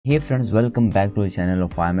Hey friends, welcome back to the channel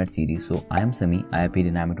of IMAT series. So I am Sami. I appeared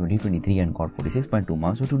in IMAT 2023 and got 46.2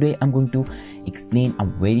 marks. So today I'm going to explain a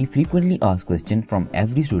very frequently asked question from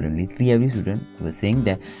every student. Literally every student was saying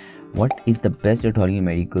that what is the best Italian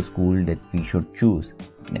medical school that we should choose?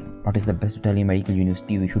 What is the best Italian medical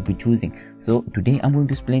university we should be choosing? So today I'm going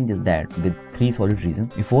to explain just that with 3 solid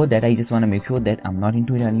reasons. Before that, I just want to make sure that I'm not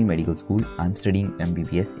into Italian medical school. I'm studying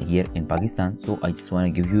MBBS here in Pakistan. So I just want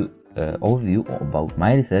to give you overview about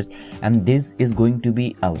my research, and this is going to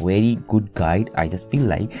be a very good guide, I just feel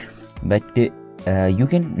like. But you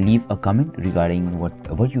can leave a comment regarding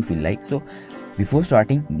what you feel like. So before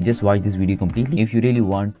starting, just watch this video completely. If you really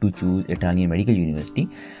want to choose Italian medical university,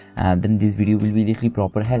 then this video will be literally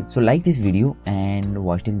proper help. So like this video and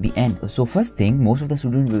watch till the end. So first thing, most of the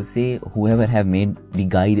students will say, whoever have made the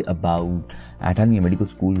guide about Italian medical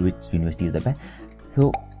school, which university is the best.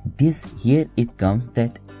 So here it comes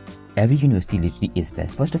that every university literally is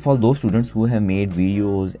best. First of all, those students who have made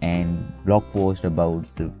videos and blog posts about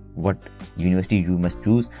what university you must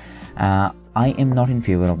choose, I am not in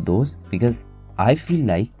favor of those, because I feel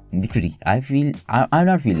like literally I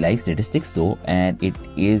not feel like statistics so, and it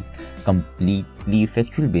is completely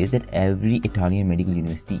factual based that every Italian medical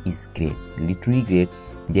university is great, literally great.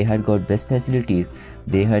 They had got best facilities,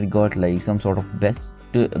 they had got like some sort of best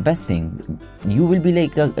thing. You will be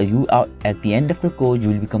like you are at the end of the course, you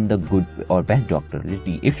will become the good or best doctor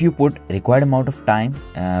literally if you put required amount of time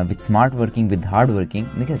with smart working, with hard working.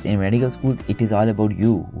 Because in medical school it is all about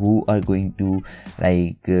you who are going to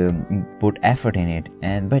like put effort in it.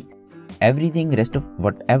 And but everything rest of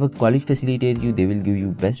whatever college facilitates you, they will give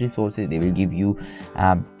you best resources, they will give you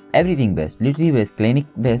everything best, literally best, clinic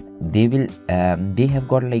best. They will they have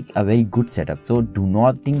got like a very good setup. So do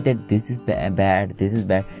not think that this is bad, this is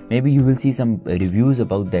bad. Maybe you will see some reviews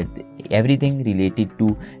about that, everything related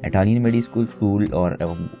to Italian medical school, or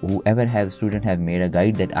whoever have student have made a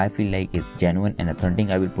guide that I feel like is genuine and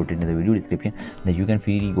authentic. I will put it in the video description that you can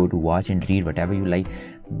freely go to watch and read whatever you like.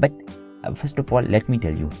 But first of all, let me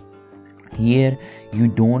tell you, here you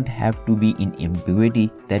don't have to be in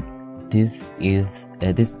ambiguity that this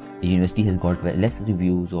university has got less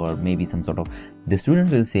reviews, or maybe some sort of, the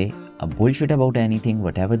student will say a bullshit about anything,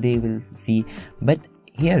 whatever they will see. But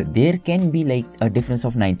here there can be like a difference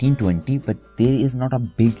of 19-20, but there is not a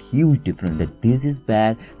big huge difference that this is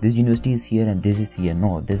bad, this university is here and this is here.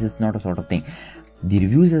 No, this is not a sort of thing. The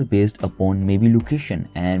reviews are based upon maybe location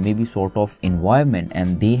and maybe sort of environment,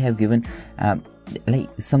 and they have given like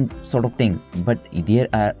some sort of things. But there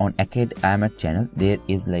are on IMAT channel, there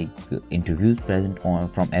is like interviews present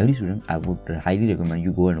from every student. I would highly recommend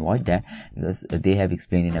you go and watch that, because they have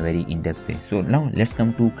explained in a very in-depth way. So now let's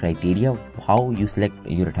come to criteria how you select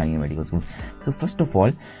your Italian medical school. So first of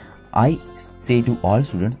all, I say to all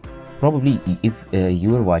students, probably if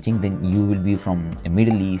you are watching, then you will be from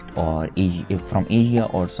Middle East or Asia, from Asia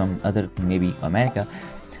or some other, maybe America.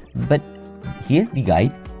 But here's the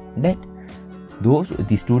guide that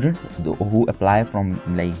the students who apply from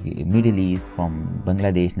like Middle East, from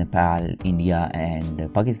Bangladesh, Nepal, India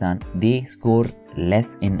and Pakistan, they score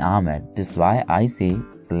less in IMAT. This is why I say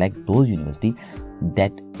select those universities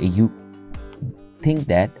that you think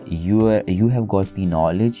that you have got the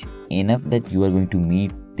knowledge enough that you are going to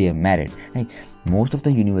meet their merit. Like most of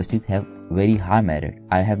the universities have very high merit.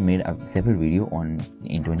 I have made a separate video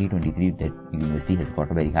in 2023 that university has got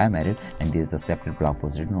a very high merit, and there is a separate blog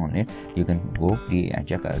post written on it. You can go and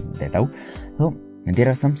check that out. So there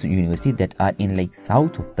are some universities that are in like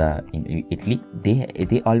south of in Italy.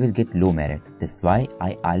 They always get low merit. That's why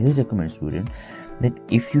I always recommend students that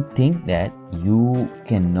if you think that you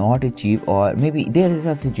cannot achieve, or maybe there is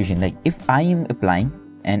a situation like if I am applying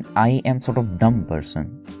and I am sort of dumb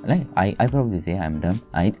person, like I probably say I'm dumb,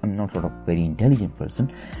 I am not sort of very intelligent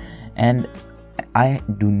person, and I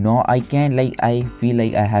feel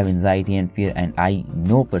like I have anxiety and fear, and I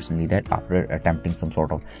know personally that after attempting some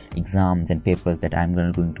sort of exams and papers that I'm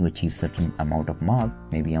going to achieve certain amount of marks.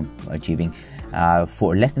 Maybe I'm achieving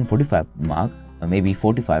for less than 45 marks, or maybe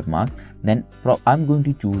 45 marks, then I'm going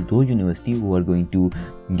to choose those universities who are going to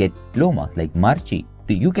get low marks, like Marchi.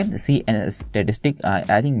 So you can see a statistic.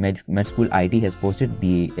 I think med school IT has posted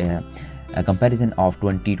the comparison of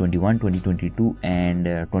 2021, 2022 and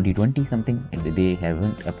 2020 something. They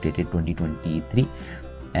haven't updated 2023.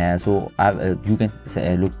 So you can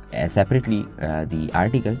look separately the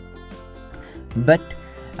article. But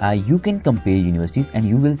you can compare universities and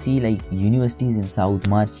you will see like universities in South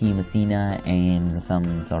Marchi, Messina and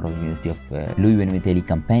some sort of University of Louis Vuitton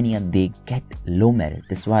Campania, they get low merit.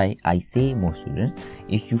 That's why I say most students,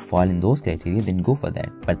 if you fall in those criteria, then go for that.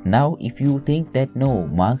 But now if you think that no,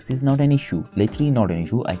 marks is not an issue, literally not an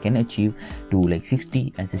issue, I can achieve to like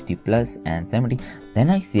 60 and 60 plus and 70, then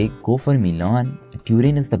I say go for Milan.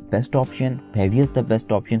 Turin is the best option, Pavia is the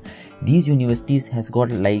best option. These universities has got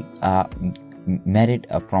like merit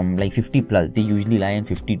from like 50 plus, they usually lie in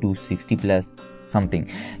 50 to 60 plus something.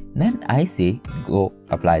 Then I say go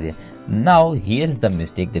apply there. Now here's the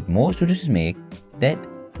mistake that most students make, that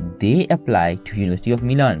they apply to University of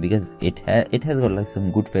Milan because it has got like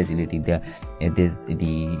some good facility there.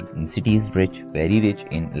 The city is rich, very rich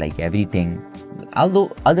in like everything.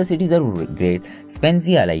 Although other cities are great,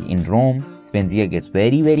 Spezia, like in Rome, Spezia gets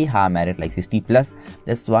very high merit, like 60 plus.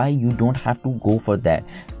 That's why you don't have to go for that.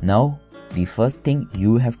 Now the first thing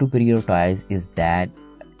you have to prioritize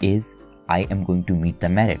is I am going to meet the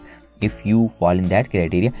merit. If you fall in that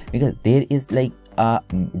criteria, because there is like a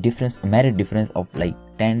merit difference of like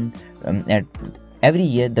 10 every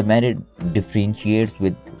year, the merit differentiates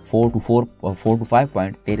with 4 to 5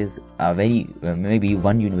 points. There is a very maybe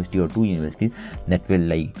one university or two universities that will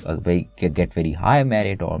like get very high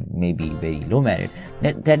merit or maybe very low merit.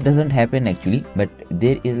 That doesn't happen actually, but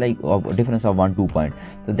there is like a difference of 1-2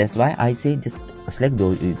 points. So that's why I say just select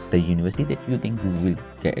the university that you think you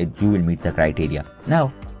will meet the criteria.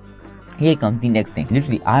 Now here comes the next thing.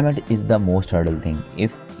 Literally IMAT is the most hurdle thing.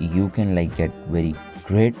 If you can like get very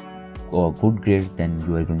great or good grades, then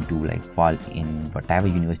you are going to like fall in whatever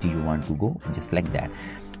university you want to go, just like that.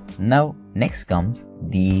 Now next comes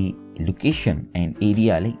the location and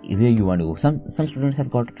area, like where you want to go. Some students have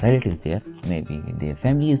got relatives there, maybe their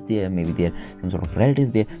family is there, maybe there some sort of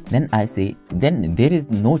relatives there. Then I say, then there is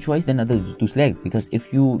no choice than other to select, because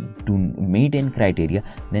if you do maintain criteria,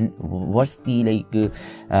 then what's the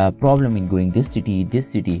like problem in going this city,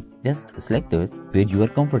 just select those where you are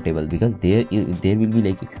comfortable, because there will be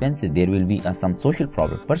like expensive, there will be some social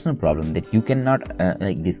problem, personal problem that you cannot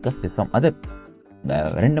like discuss with some other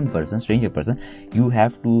random person, stranger person. You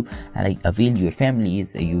have to like avail your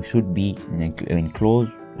families. You should be in close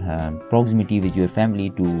proximity with your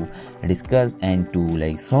family to discuss and to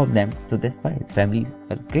like solve them. So that's why families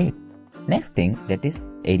are great. Next thing, that is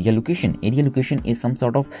area location. Area location is some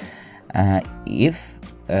sort of if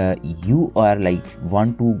you are like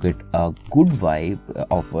want to get a good vibe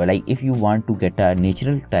of like, if you want to get a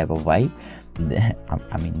natural type of vibe,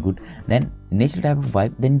 then natural type of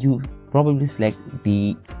vibe, then you probably select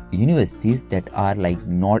the universities that are like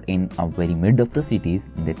not in a very mid of the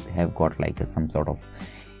cities, that have got like some sort of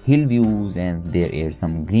hill views and there is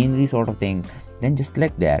some greenery sort of thing. Then just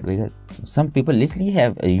select that, because some people literally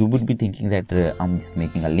have you would be thinking that I'm just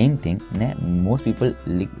making a lame thing. Most people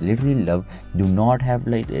literally do not have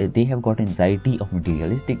like they have got anxiety of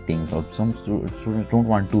materialistic things, or some students don't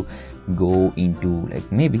want to go into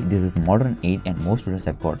like, maybe this is modern age and most students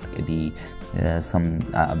have got the some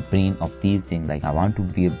brain of these things, like I want to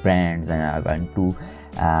wear brands and I want to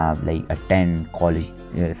like attend college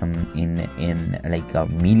some in like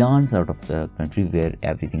Milan sort of the country where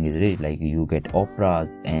everything is rich, like you get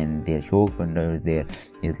operas and their show conductors, there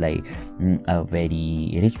is like a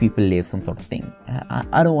very rich people live, some sort of thing.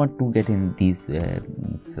 I don't want to get in these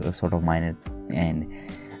sort of minor and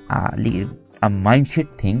mind shit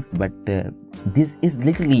things, but this is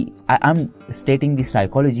literally I'm stating the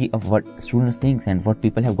psychology of what students think and what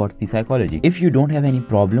people have got the psychology. If you don't have any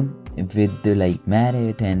problem with the like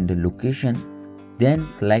merit and the location, then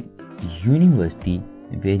select university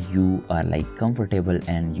where you are like comfortable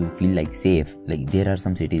and you feel like safe. Like there are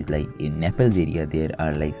some cities like in Naples area, there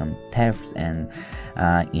are like some thefts, and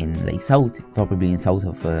in like probably in south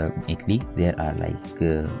of Italy, there are like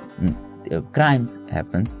crimes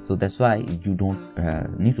happens. So that's why you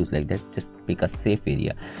don't need to select that, just pick a safe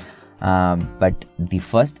area. But the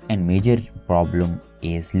first and major problem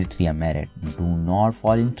is literally a merit. Do not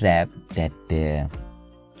fall in trap that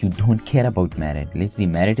you don't care about merit. Literally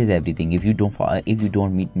merit is everything. If you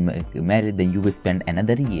don't meet merit, then you will spend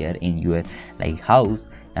another year in your like house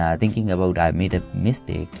thinking about I made a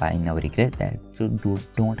mistake, I now regret that. So you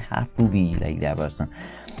don't have to be like that person.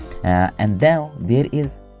 And now there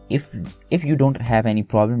is, if you don't have any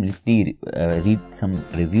problem, literally read some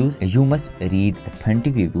reviews. You must read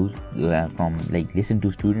authentic reviews from like listen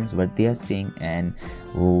to students what they are saying, and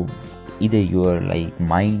either your like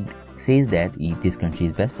mind says that if this country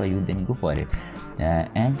is best for you, then go for it.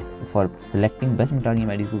 And for selecting best target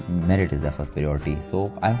IMAT school, merit is the first priority.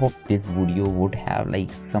 So I hope this video would have like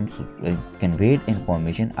some conveyed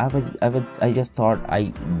information. I just thought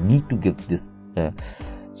I need to give this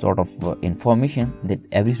sort of information that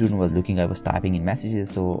every student was looking. I was typing in messages,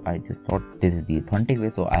 so I just thought this is the authentic way,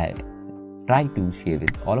 so I try to share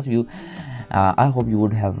with all of you. I hope you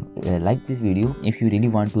would have liked this video. If you really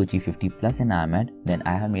want to achieve 50 plus in IMAT, then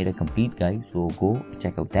I have made a complete guide, so go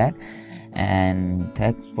check out that. And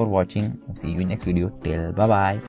thanks for watching. See you in next video. Till bye bye.